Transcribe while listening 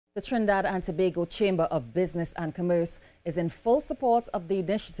The Trinidad and Tobago Chamber of Business and Commerce is in full support of the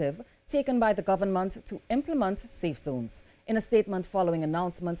initiative taken by the government to implement safe zones. In a statement following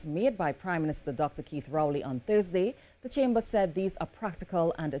announcements made by Prime Minister Dr. Keith Rowley on Thursday, the Chamber said these are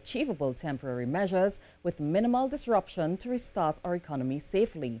practical and achievable temporary measures with minimal disruption to restart our economy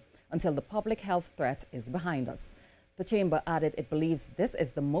safely until the public health threat is behind us. The Chamber added it believes this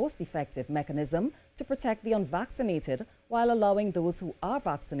is the most effective mechanism to protect the unvaccinated while allowing those who are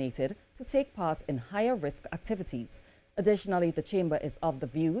vaccinated to take part in higher risk activities. Additionally, the Chamber is of the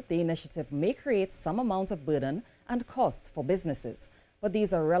view the initiative may create some amount of burden and cost for businesses, but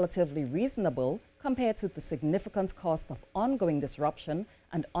these are relatively reasonable compared to the significant cost of ongoing disruption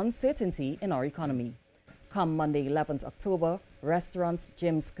and uncertainty in our economy. Come Monday, 11th October, restaurants,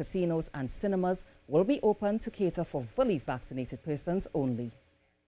 gyms, casinos and cinemas will be open to cater for fully vaccinated persons only.